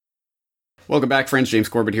Welcome back, friends. James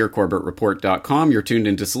Corbett here, CorbettReport.com. You're tuned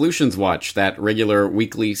into Solutions Watch, that regular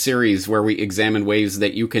weekly series where we examine ways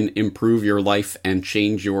that you can improve your life and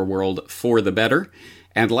change your world for the better.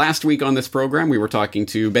 And last week on this program, we were talking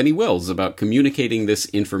to Benny Wills about communicating this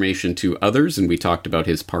information to others, and we talked about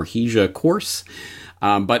his Parrhesia course.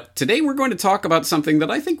 But today we're going to talk about something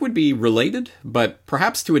that I think would be related, but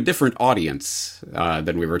perhaps to a different audience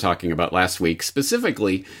than we were talking about last week.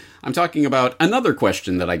 Specifically, I'm talking about another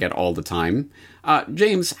question that I get all the time.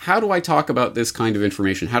 James, how do I talk about this kind of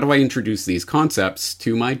information? How do I introduce these concepts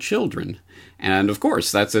to my children? And of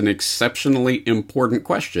course, that's an exceptionally important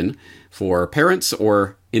question for parents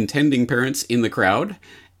or intending parents in the crowd,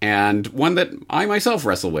 and one that I myself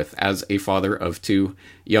wrestle with as a father of two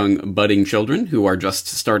young budding children who are just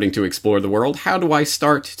starting to explore the world. How do I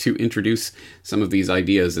start to introduce some of these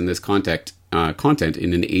ideas in this content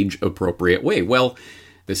in an age-appropriate way? Well,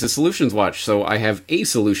 this is Solutions Watch, so I have a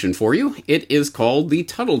solution for you. It is called the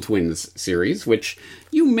Tuttle Twins series, which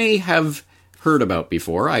you may have heard about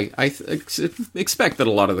before. I expect that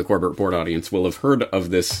a lot of the Corbett Report audience will have heard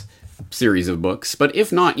of this series of books, but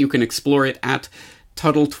if not, you can explore it at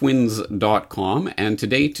TuttleTwins.com. And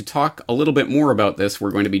today, to talk a little bit more about this,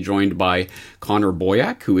 we're going to be joined by Connor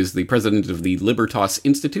Boyack, who is the president of the Libertas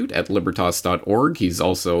Institute at libertas.org. He's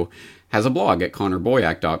also has a blog at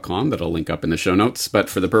connorboyack.com that I'll link up in the show notes. But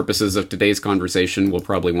for the purposes of today's conversation, we'll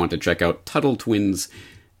probably want to check out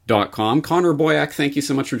TuttleTwins.com. Connor Boyack, thank you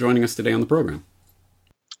so much for joining us today on the program.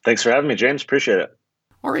 Thanks for having me, James. Appreciate it.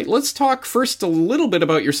 All right, let's talk first a little bit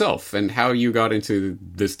about yourself and how you got into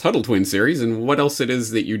this Tuttle Twin series and what else it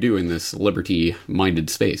is that you do in this liberty-minded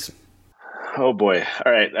space. Oh, boy.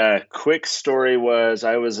 All right. Quick story was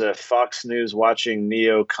I was a Fox News watching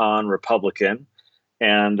neocon Republican,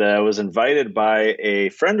 and was invited by a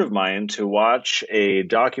friend of mine to watch a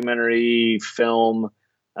documentary film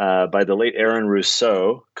by the late Aaron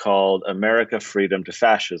Rousseau called America, Freedom to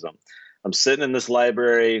Fascism. I'm sitting in this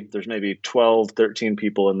library. There's maybe 12, 13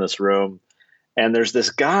 people in this room. And there's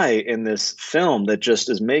this guy in this film that just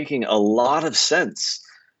is making a lot of sense.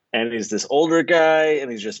 And he's this older guy,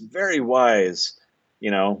 and he's just very wise.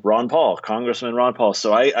 You know, Ron Paul, Congressman Ron Paul.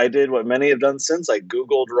 So I did what many have done since. I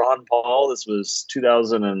Googled Ron Paul. This was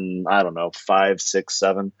 2005, 6,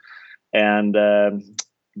 7. And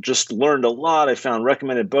just learned a lot. I found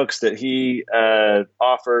recommended books that he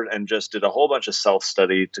offered and just did a whole bunch of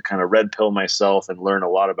self-study to kind of red pill myself and learn a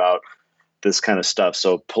lot about this kind of stuff.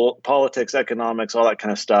 So politics, economics, all that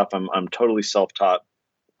kind of stuff. I'm totally self-taught.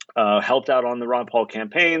 Helped out on the Ron Paul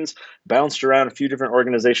campaigns, bounced around a few different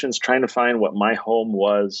organizations trying to find what my home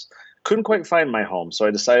was. Couldn't quite find my home, so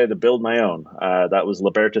I decided to build my own. That was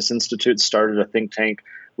Libertas Institute, started a think tank.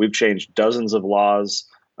 We've changed dozens of laws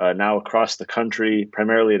now across the country,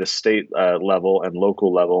 primarily at a state level and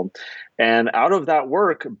local level. And out of that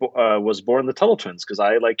work was born the Tuttle Twins, because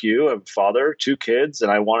I, like you, am a father, 2 kids,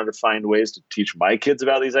 and I wanted to find ways to teach my kids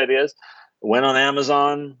about these ideas. Went on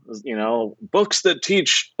Amazon, you know, books that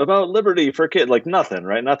teach about liberty for kids, like nothing,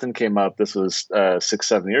 right? Nothing came up. This was 6,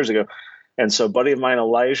 7 years ago. And so a buddy of mine,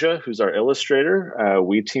 Elijah, who's our illustrator,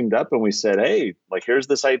 we teamed up and we said, hey, like, here's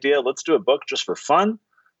this idea. Let's do a book just for fun.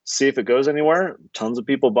 See if it goes anywhere. Tons of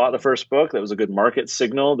people bought the first book. That was a good market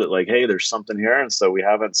signal that, like, hey, there's something here. And so we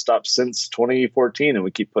haven't stopped since 2014, and we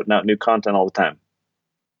keep putting out new content all the time.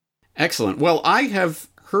 Excellent. Well, I have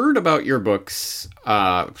heard about your books,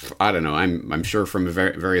 I don't know, I'm sure from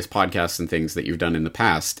various podcasts and things that you've done in the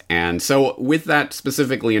past. And so with that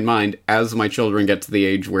specifically in mind, as my children get to the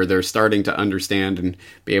age where they're starting to understand and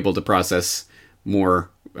be able to process more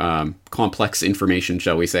complex information,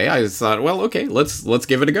 shall we say, I thought, well, okay, let's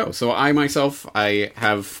give it a go. So I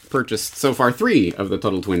have purchased so far 3 of the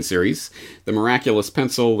Tuttle Twin series: The Miraculous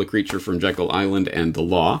Pencil, The Creature from Jekyll Island, and The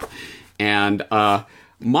Law. And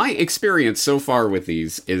my experience so far with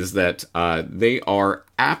these is that they are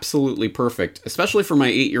absolutely perfect, especially for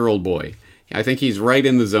my 8-year-old boy. I think he's right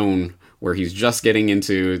in the zone where he's just getting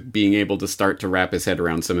into being able to start to wrap his head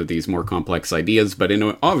around some of these more complex ideas, but in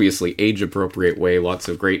an obviously age-appropriate way. Lots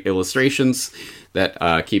of great illustrations that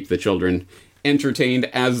keep the children entertained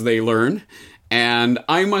as they learn. And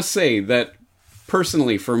I must say that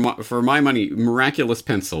personally, for my money, Miraculous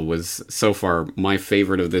Pencil was so far my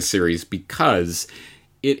favorite of this series, because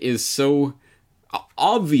it is so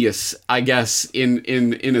obvious, I guess, in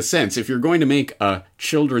a sense. If you're going to make a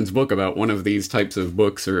children's book about one of these types of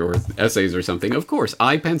books or essays or something, of course,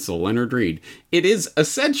 I Pencil, Leonard Reed. It is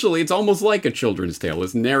essentially, it's almost like a children's tale.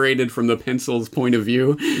 It's narrated from the pencil's point of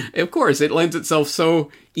view. Of course, it lends itself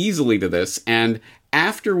so easily to this. And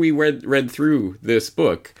after we read through this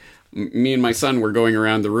book, me and my son were going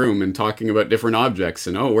around the room and talking about different objects,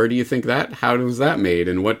 and where do you think that? How was that made?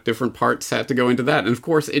 And what different parts had to go into that? And of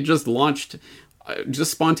course, it just launched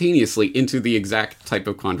just spontaneously into the exact type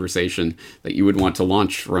of conversation that you would want to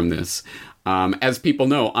launch from this. As people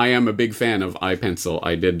know, I am a big fan of iPencil.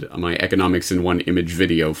 I did my economics in one image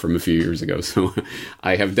video from a few years ago, so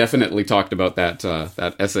I have definitely talked about that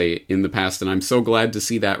essay in the past, and I'm so glad to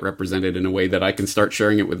see that represented in a way that I can start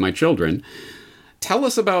sharing it with my children. Tell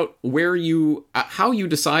us about how you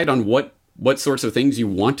decide on what sorts of things you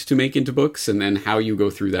want to make into books, and then how you go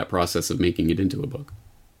through that process of making it into a book.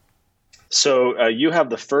 So you have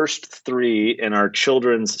the first 3 in our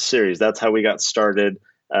children's series. That's how we got started.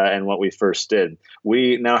 And what we first did.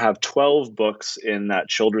 We now have 12 books in that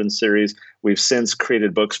children's series. We've since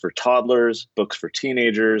created books for toddlers, books for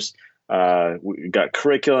teenagers. We've got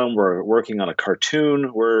curriculum. We're working on a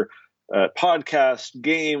cartoon. We're a podcast,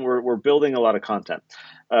 game. We're building a lot of content.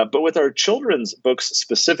 But with our children's books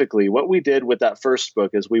specifically, what we did with that first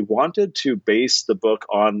book is we wanted to base the book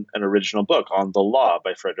on an original book, on The Law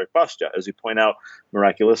by Frederick Bastiat. As you point out,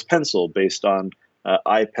 Miraculous Pencil, based on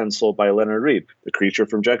I Pencil by Leonard Reed, The Creature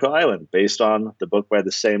from Jekyll Island, based on the book by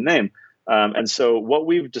the same name. And so what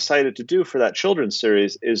we've decided to do for that children's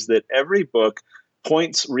series is that every book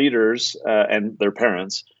points readers and their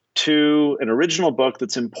parents to an original book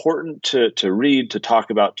that's important to read, to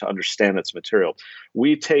talk about, to understand its material.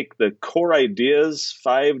 We take the core ideas,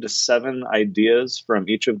 5 to 7 ideas from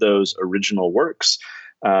each of those original works.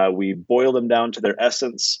 We boil them down to their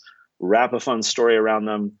essence, wrap a fun story around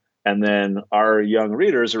them, and then our young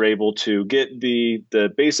readers are able to get the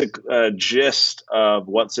basic gist of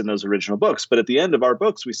what's in those original books. But at the end of our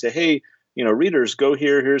books, we say, hey, readers, go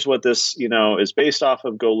here. Here's what this, is based off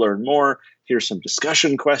of. Go learn more. Here's some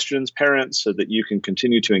discussion questions, parents, so that you can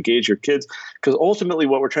continue to engage your kids. Because ultimately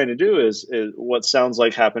what we're trying to do is what sounds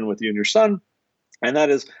like happened with you and your son. And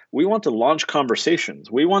that is, we want to launch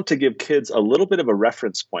conversations. We want to give kids a little bit of a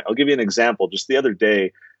reference point. I'll give you an example. Just the other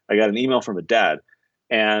day, I got an email from a dad.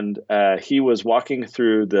 And he was walking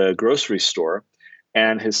through the grocery store,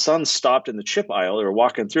 and his son stopped in the chip aisle. They were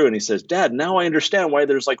walking through, and he says, Dad, now I understand why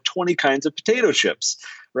there's like 20 kinds of potato chips,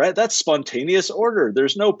 right? That's spontaneous order.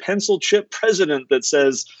 There's no pencil chip president that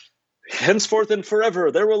says, henceforth and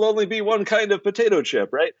forever, there will only be one kind of potato chip,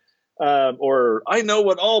 right? Or I know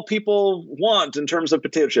what all people want in terms of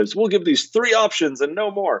potato chips. We'll give these 3 options and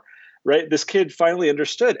no more. Right? This kid finally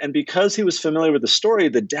understood. And because he was familiar with the story,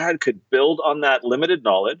 the dad could build on that limited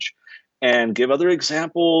knowledge and give other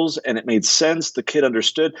examples. And it made sense. The kid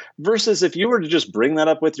understood. Versus if you were to just bring that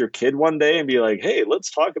up with your kid one day and be like, hey, let's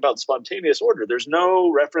talk about spontaneous order. There's no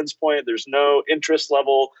reference point. There's no interest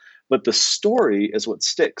level. But the story is what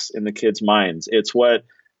sticks in the kids' minds. It's what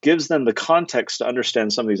gives them the context to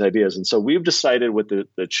understand some of these ideas. And so we've decided with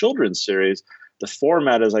the children's series, the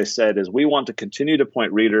format, as I said, is we want to continue to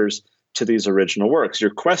point readers to these original works. Your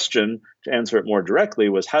question, to answer it more directly,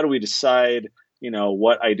 was how do we decide,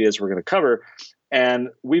 what ideas we're going to cover? And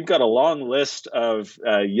we've got a long list of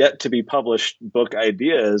yet to be published book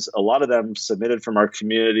ideas. A lot of them submitted from our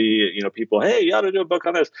community. People, hey, you ought to do a book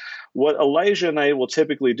on this. What Elijah and I will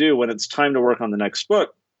typically do when it's time to work on the next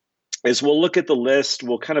book is we'll look at the list,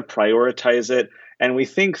 we'll kind of prioritize it, and we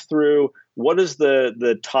think through what is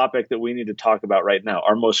the topic that we need to talk about right now.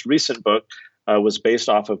 Our most recent book was based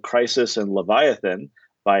off of Crisis and Leviathan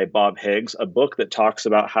by Bob Higgs, a book that talks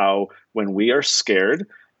about how when we are scared,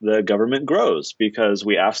 the government grows because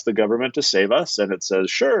we ask the government to save us, and it says,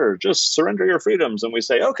 sure, just surrender your freedoms. And we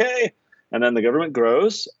say, okay. And then the government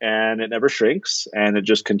grows and it never shrinks and it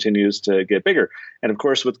just continues to get bigger. And of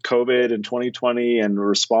course, with COVID in 2020 and the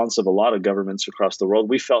response of a lot of governments across the world,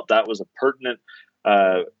 we felt that was a pertinent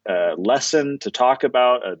lesson to talk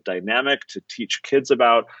about, a dynamic to teach kids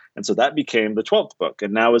about. And so that became the 12th book.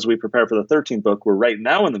 And now as we prepare for the 13th book, we're right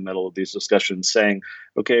now in the middle of these discussions saying,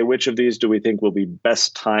 okay, which of these do we think will be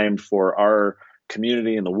best timed for our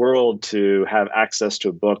community in the world to have access to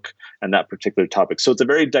a book and that particular topic. So it's a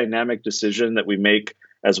very dynamic decision that we make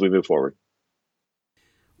as we move forward.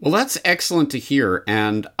 Well, that's excellent to hear,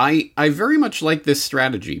 and I very much like this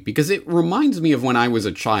strategy, because it reminds me of when I was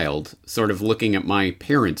a child, sort of looking at my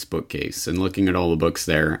parents' bookcase and looking at all the books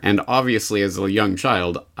there, and obviously as a young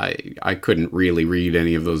child, I couldn't really read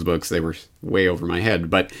any of those books, they were way over my head,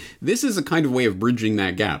 but this is a kind of way of bridging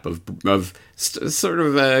that gap, of sort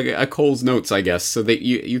of a Cole's Notes, I guess, so that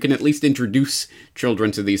you can at least introduce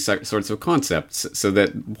children to these sorts of concepts, so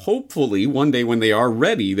that hopefully one day when they are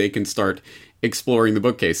ready, they can start exploring the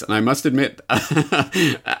bookcase. And I must admit,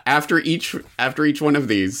 after each one of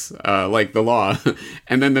these, like the Law,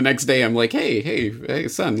 and then the next day I'm like, hey,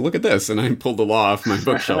 son, look at this. And I pull the Law off my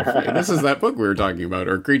bookshelf. Hey, this is that book we were talking about,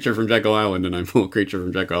 or Creature from Jekyll Island, and I pull Creature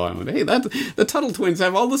from Jekyll Island. Hey, the Tuttle Twins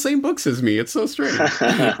have all the same books as me. It's so strange.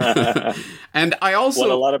 And I also...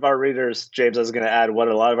 What a lot of our readers, James, I was going to add, what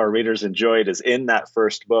a lot of our readers enjoyed is in that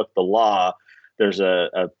first book, The Law, there's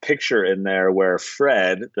a picture in there where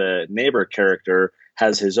Fred, the neighbor character,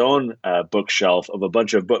 has his own bookshelf of a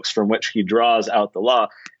bunch of books from which he draws out the law.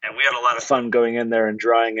 And we had a lot of fun going in there and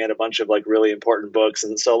drawing in a bunch of like really important books.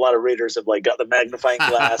 And so a lot of readers have like got the magnifying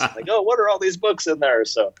glass and like, oh, what are all these books in there?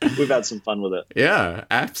 So we've had some fun with it. Yeah,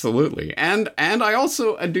 absolutely. And I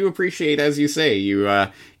also do appreciate, as you say, you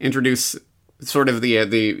introduce sort of the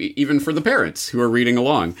even for the parents who are reading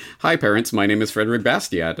along. Hi, parents. My name is Frederick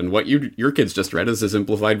Bastiat, and what your kids just read is a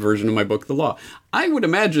simplified version of my book, The Law. I would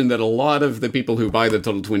imagine that a lot of the people who buy the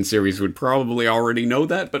Tuttle Twins series would probably already know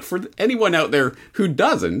that, but for anyone out there who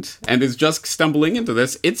doesn't and is just stumbling into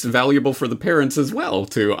this, it's valuable for the parents as well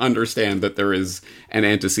to understand that there is an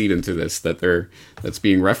antecedent to this that's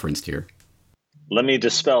being referenced here. Let me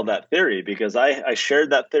dispel that theory, because I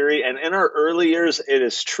shared that theory, and in our early years, it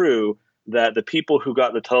is true that the people who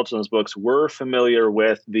got the Tuttle Twins books were familiar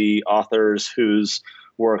with the authors whose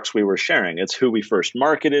works we were sharing. It's who we first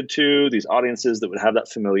marketed to, these audiences that would have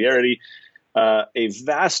that familiarity. A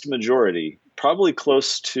vast majority, probably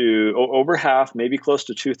close to over half, maybe close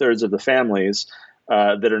to 2/3 of the families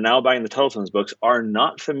that are now buying the Tuttle Twins books are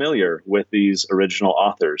not familiar with these original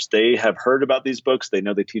authors. They have heard about these books. They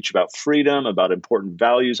know they teach about freedom, about important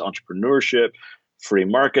values, entrepreneurship, free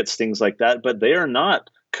markets, things like that, but they are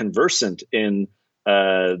not conversant in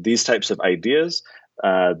these types of ideas.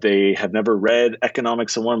 They have never read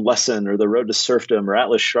Economics in One Lesson or The Road to Serfdom or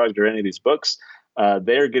Atlas Shrugged or any of these books.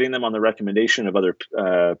 They are getting them on the recommendation of other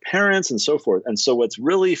parents and so forth. And so what's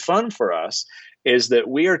really fun for us is that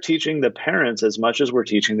we are teaching the parents as much as we're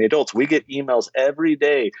teaching the adults. We get emails every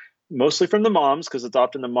day, mostly from the moms, because it's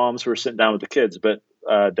often the moms who are sitting down with the kids, but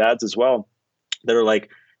dads as well, that are like,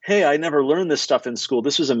 hey, I never learned this stuff in school.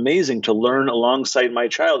 This was amazing to learn alongside my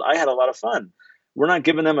child. I had a lot of fun. We're not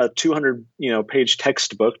giving them a 200 page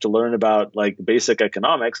textbook to learn about like basic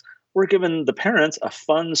economics. We're giving the parents a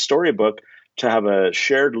fun storybook to have a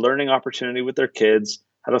shared learning opportunity with their kids,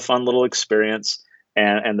 have a fun little experience.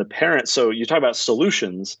 And the parents, so you talk about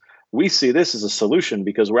solutions. We see this as a solution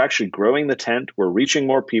because we're actually growing the tent. We're reaching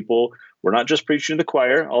more people. We're not just preaching to the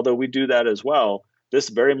choir, although we do that as well. This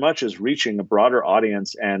very much is reaching a broader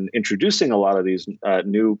audience and introducing a lot of these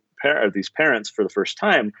these parents for the first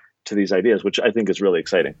time to these ideas, which I think is really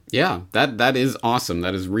exciting. Yeah, that is awesome.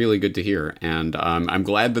 That is really good to hear. And I'm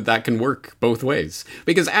glad that can work both ways.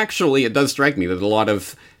 Because actually, it does strike me that a lot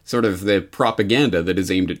of sort of the propaganda that is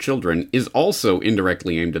aimed at children is also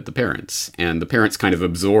indirectly aimed at the parents. And the parents kind of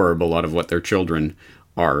absorb a lot of what their children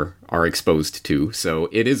are exposed to. So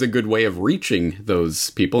it is a good way of reaching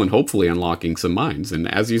those people and hopefully unlocking some minds. And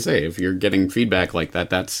as you say, if you're getting feedback like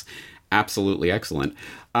that, that's absolutely excellent.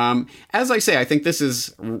 As I say, I think this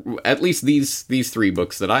is, at least these three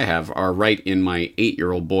books that I have are right in my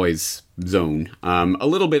 8-year-old boy's zone. A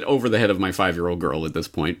little bit over the head of my 5-year-old girl at this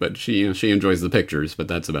point, but she enjoys the pictures, but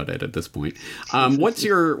that's about it at this point. What's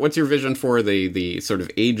your vision for the sort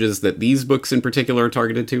of ages that these books in particular are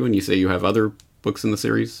targeted to? And you say you have other books in the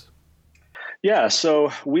series? Yeah,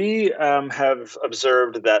 so we have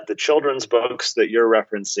observed that the children's books that you're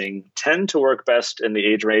referencing tend to work best in the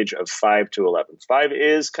age range of 5 to 11. 5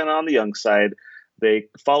 is kind of on the young side. They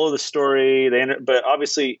follow the story, but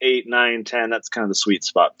obviously 8, 9, 10, that's kind of the sweet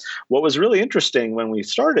spot. What was really interesting when we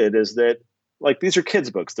started is that like these are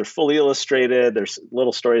kids' books. They're fully illustrated. There's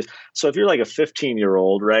little stories. So if you're like a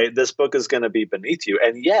 15-year-old, right, this book is going to be beneath you.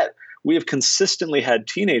 And yet we have consistently had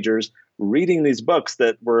teenagers reading these books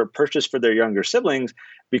that were purchased for their younger siblings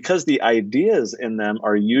because the ideas in them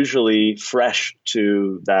are usually fresh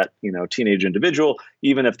to that, teenage individual,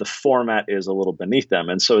 even if the format is a little beneath them.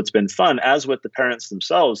 And so it's been fun, as with the parents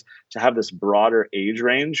themselves, to have this broader age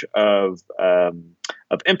range of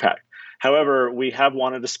impact. However, we have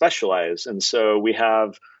wanted to specialize. And so we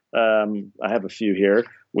have, I have a few here.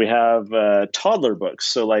 We have toddler books.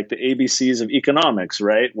 So like the ABCs of economics,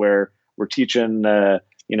 right? Where we're teaching,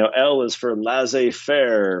 L is for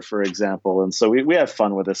laissez-faire, for example. And so we have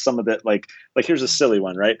fun with this. Some of it, like here's a silly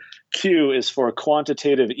one, right? Q is for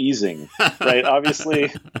quantitative easing, right? Obviously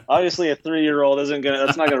a 3-year-old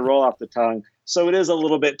that's not gonna roll off the tongue. So it is a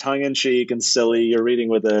little bit tongue in cheek and silly. You're reading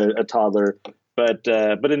with a toddler.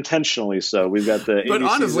 but intentionally so. We've got the but ABCs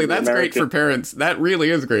honestly, that's American... great for parents. That really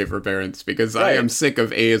is great for parents, because right. I am sick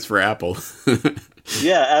of A is for Apple.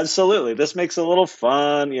 Yeah, absolutely. This makes it a little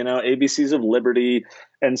fun, you know, ABCs of Liberty.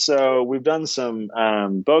 And so we've done some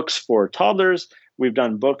books for toddlers. We've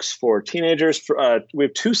done books for teenagers. We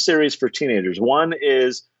have 2 series for teenagers. One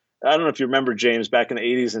is, I don't know if you remember, James, back in the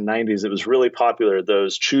 80s and 90s, it was really popular,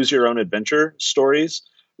 those choose your own adventure stories,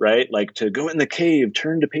 right? Like to go in the cave,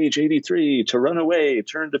 turn to page 83, to run away,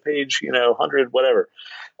 turn to page, 100, whatever.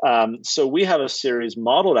 So we have a series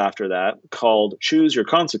modeled after that called Choose Your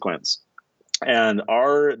Consequence. And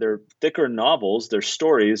they're thicker novels, they're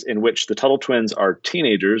stories in which the Tuttle Twins are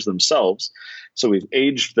teenagers themselves. So we've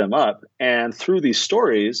aged them up. And through these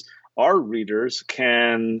stories, our readers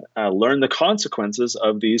can learn the consequences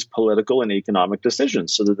of these political and economic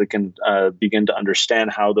decisions so that they can begin to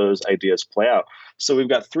understand how those ideas play out. So we've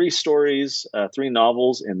got 3 stories, 3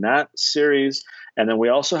 novels in that series. And then we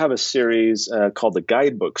also have a series called the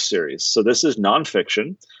Guidebook series. So this is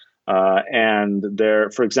nonfiction. And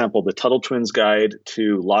for example, the Tuttle Twins Guide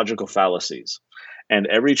to Logical Fallacies. And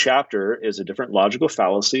every chapter is a different logical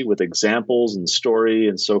fallacy with examples and story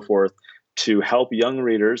and so forth to help young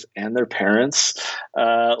readers and their parents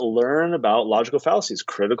learn about logical fallacies,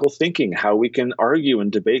 critical thinking, how we can argue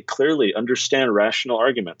and debate clearly, understand rational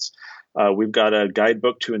arguments. We've got a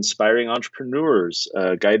guidebook to inspiring entrepreneurs,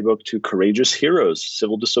 a guidebook to courageous heroes,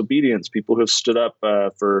 civil disobedience, people who have stood up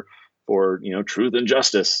for truth and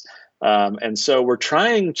justice. And so we're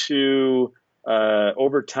trying to,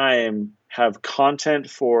 over time, have content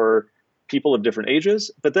for people of different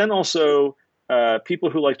ages, but then also people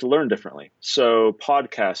who like to learn differently. So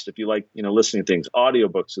podcast, if you like, listening to things,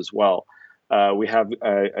 audiobooks as well. We have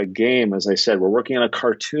a game, as I said, we're working on a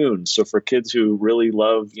cartoon. So for kids who really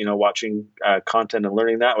love, watching content and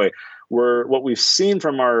learning that way, what we've seen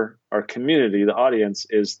from our community, the audience,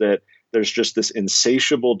 is that there's just this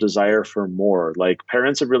insatiable desire for more. Like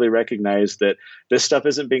parents have really recognized that this stuff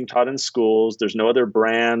isn't being taught in schools. There's no other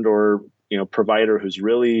brand or, provider who's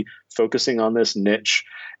really focusing on this niche.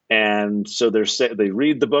 And so they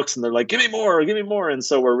read the books and they're like, give me more, give me more. And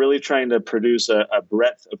so we're really trying to produce a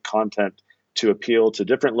breadth of content to appeal to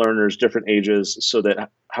different learners, different ages, so that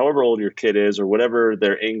however old your kid is or whatever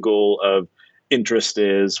their angle of interest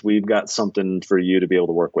is, we've got something for you to be able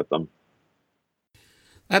to work with them.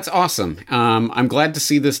 That's awesome. I'm glad to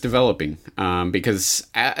see this developing because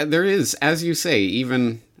there is, as you say,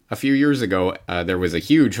 even a few years ago, there was a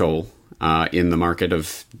huge hole in the market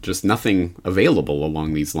of just nothing available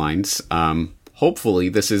along these lines. Hopefully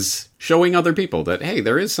this is showing other people that, hey,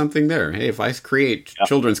 there is something there. Hey, if I create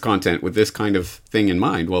children's content with this kind of thing in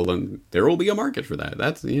mind, well, then there will be a market for that.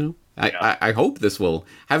 That's, I hope this will.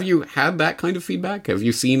 Have you had that kind of feedback? Have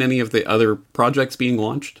you seen any of the other projects being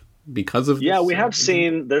launched because of this? Yeah, we have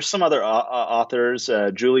seen, there's some other authors,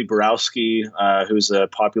 Julie Borowski, who's a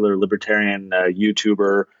popular libertarian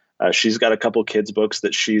YouTuber. She's got a couple kids books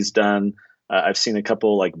that she's done. I've seen a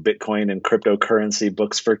couple like Bitcoin and cryptocurrency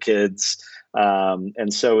books for kids.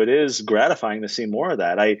 And so it is gratifying to see more of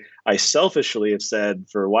that. I selfishly have said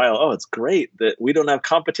for a while, oh, it's great that we don't have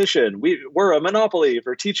competition. We're a monopoly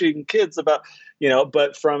for teaching kids about,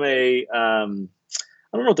 but from I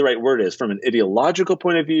don't know what the right word is, from an ideological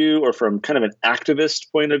point of view or from kind of an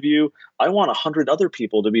activist point of view, I want 100 other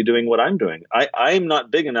people to be doing what I'm doing. I'm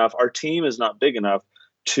not big enough. Our team is not big enough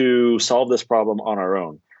to solve this problem on our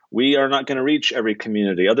own. We are not going to reach every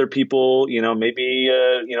community. Other people, maybe,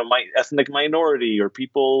 my ethnic minority or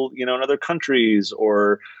people, in other countries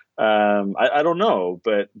or I don't know,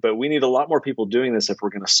 but we need a lot more people doing this if we're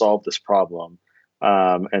going to solve this problem.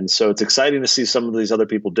 And so it's exciting to see some of these other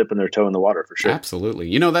people dipping their toe in the water for sure.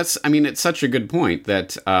 Absolutely. It's such a good point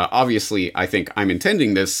that obviously I think I'm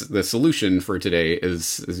intending the solution for today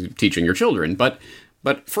is teaching your children. But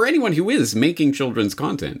for anyone who is making children's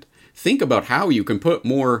content, think about how you can put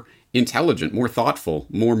more intelligent, more thoughtful,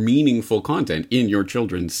 more meaningful content in your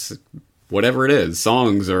children's whatever it is,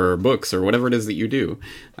 songs or books or whatever it is that you do.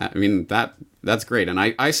 That's great. And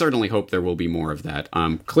I certainly hope there will be more of that.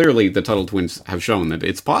 Clearly, the Tuttle Twins have shown that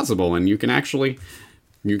it's possible and you can actually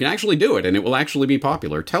do it and it will actually be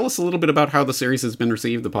popular. Tell us a little bit about how the series has been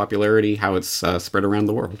received, the popularity, how it's spread around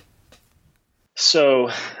the world. So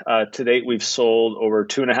to date, we've sold over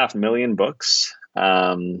 2.5 million books.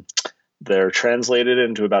 They're translated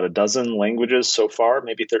into about a dozen languages so far,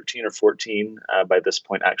 maybe 13 or 14 by this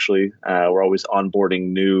point, actually. We're always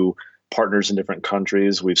onboarding new partners in different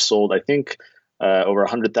countries. We've sold, I think, over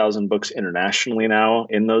 100,000 books internationally now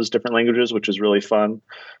in those different languages, which is really fun.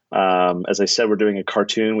 As I said, we're doing a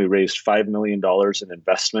cartoon. We raised $5 million in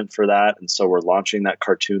investment for that. And so we're launching that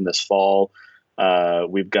cartoon this fall.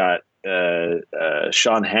 We've got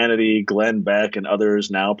Sean Hannity, Glenn Beck, and others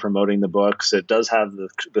now promoting the books. It does have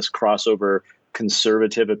this crossover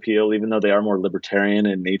conservative appeal, even though they are more libertarian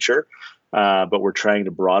in nature. But we're trying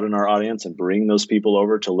to broaden our audience and bring those people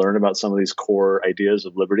over to learn about some of these core ideas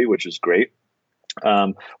of liberty, which is great.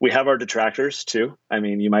 We have our detractors too. I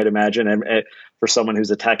mean, you might imagine for someone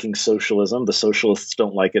who's attacking socialism, the socialists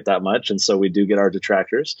don't like it that much. And so we do get our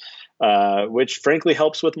detractors, which frankly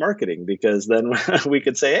helps with marketing, because then we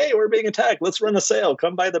could say, hey, we're being attacked. Let's run a sale.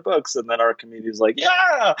 Come buy the books. And then our community is like,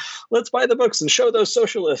 yeah, let's buy the books and show those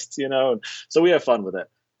socialists, So we have fun with it.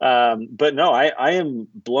 But no, I am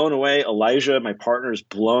blown away. Elijah, my partner, is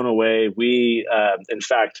blown away. We, in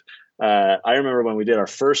fact, I remember when we did our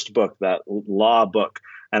first book, that law book,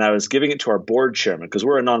 and I was giving it to our board chairman, because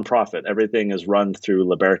we're a nonprofit. Everything is run through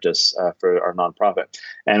Libertas for our nonprofit.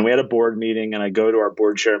 And we had a board meeting, and I go to our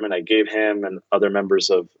board chairman. I gave him and other members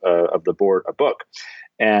of the board a book.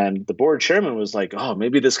 And the board chairman was like, oh,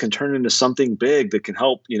 maybe this can turn into something big that can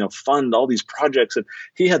help, fund all these projects. And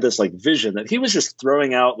he had this vision that he was just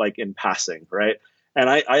throwing out in passing, right? And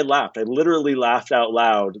I laughed. I literally laughed out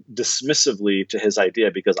loud dismissively to his idea,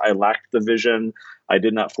 because I lacked the vision. I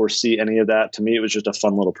did not foresee any of that. To me, it was just a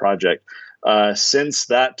fun little project. Since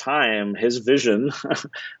that time, his vision,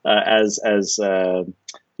 as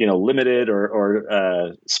limited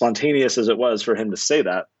or spontaneous as it was for him to say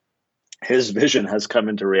that, his vision has come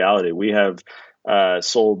into reality. We have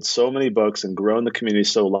sold so many books and grown the community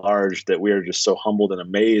so large that we are just so humbled and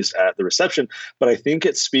amazed at the reception. But I think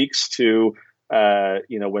it speaks to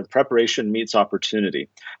when preparation meets opportunity.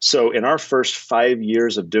 So in our first 5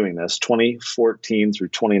 years of doing this, 2014 through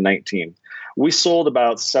 2019, we sold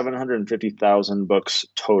about 750,000 books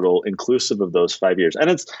total, inclusive of those 5 years. And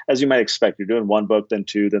it's, as you might expect, you're doing one book, then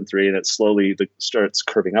two, then three, and it slowly starts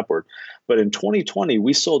curving upward. But in 2020,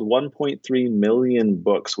 we sold 1.3 million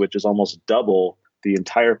books, which is almost double the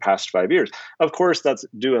entire past 5 years. Of course, that's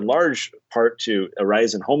due in large part to a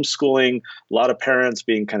rise in homeschooling, a lot of parents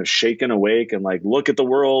being kind of shaken awake and look at the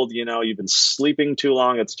world, you've been sleeping too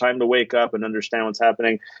long. It's time to wake up and understand what's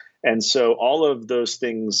happening. And so all of those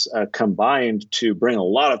things combined to bring a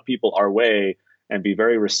lot of people our way and be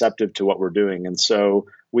very receptive to what we're doing. And so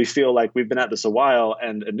we feel like we've been at this a while.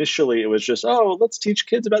 And initially it was just, oh, let's teach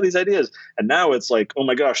kids about these ideas. And now it's like, oh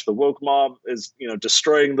my gosh, the woke mob is,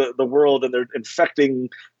 destroying the world, and they're infecting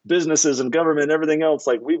businesses and government and everything else.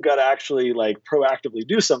 We've got to actually proactively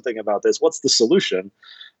do something about this. What's the solution?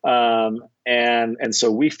 And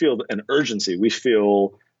so we feel an urgency. We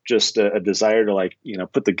feel just a desire to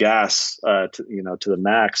put the gas to the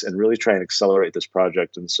max and really try and accelerate this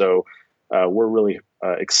project. And so we're really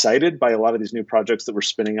excited by a lot of these new projects that we're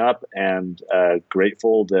spinning up, and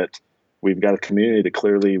grateful that we've got a community that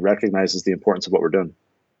clearly recognizes the importance of what we're doing.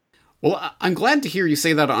 Well, I'm glad to hear you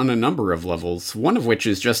say that on a number of levels, one of which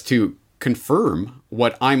is just to confirm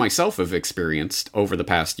what I myself have experienced over the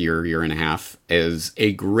past year and a half, is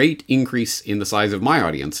a great increase in the size of my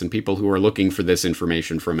audience and people who are looking for this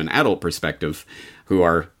information from an adult perspective, who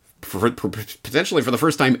are potentially for the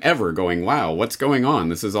first time ever going, wow, what's going on?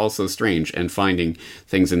 This is all so strange, and finding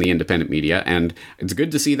things in the independent media. And it's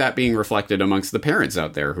good to see that being reflected amongst the parents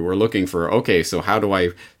out there who are looking for, okay, so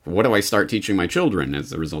what do I start teaching my children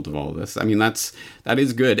as a result of all of this? I mean, that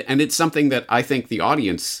is good. And it's something that I think the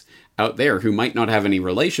audience out there who might not have any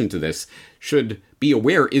relation to this should be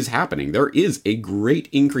aware is happening. There is a great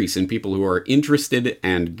increase in people who are interested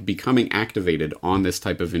and becoming activated on this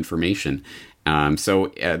type of information.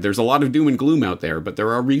 So there's a lot of doom and gloom out there, but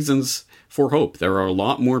there are reasons for hope. There are a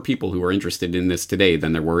lot more people who are interested in this today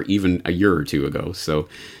than there were even a year or two ago. So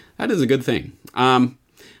that is a good thing.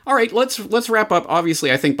 All right, let's wrap up.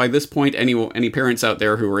 Obviously, I think by this point, any parents out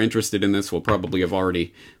there who are interested in this will probably have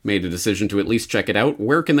already made a decision to at least check it out.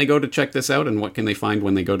 Where can they go to check this out, and what can they find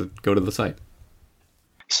when they go to the site?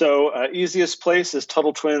 So easiest place is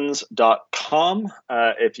TuttleTwins.com.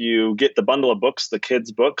 If you get the bundle of books, the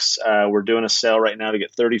kids' books, we're doing a sale right now to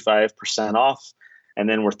get 35% off. And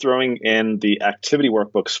then we're throwing in the activity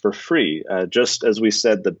workbooks for free. Just as we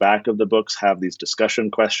said, the back of the books have these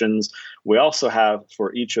discussion questions. We also have,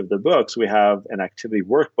 for each of the books, we have an activity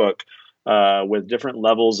workbook with different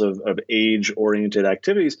levels of age-oriented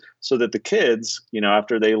activities, so that the kids,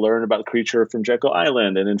 after they learn about Creature from Jekyll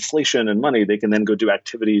Island and inflation and money, they can then go do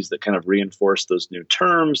activities that kind of reinforce those new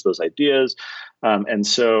terms, those ideas. And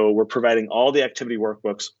so we're providing all the activity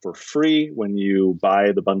workbooks for free when you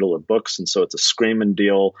buy the bundle of books. And so it's a screaming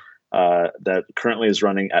deal that currently is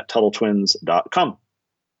running at TuttleTwins.com.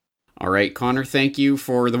 All right, Connor, thank you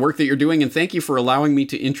for the work that you're doing, and thank you for allowing me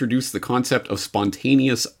to introduce the concept of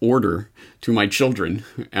spontaneous order to my children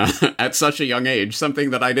at such a young age, something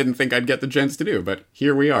that I didn't think I'd get the chance to do, but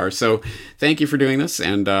here we are. So thank you for doing this,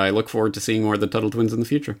 and I look forward to seeing more of the Tuttle Twins in the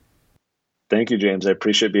future. Thank you, James. I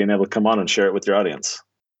appreciate being able to come on and share it with your audience.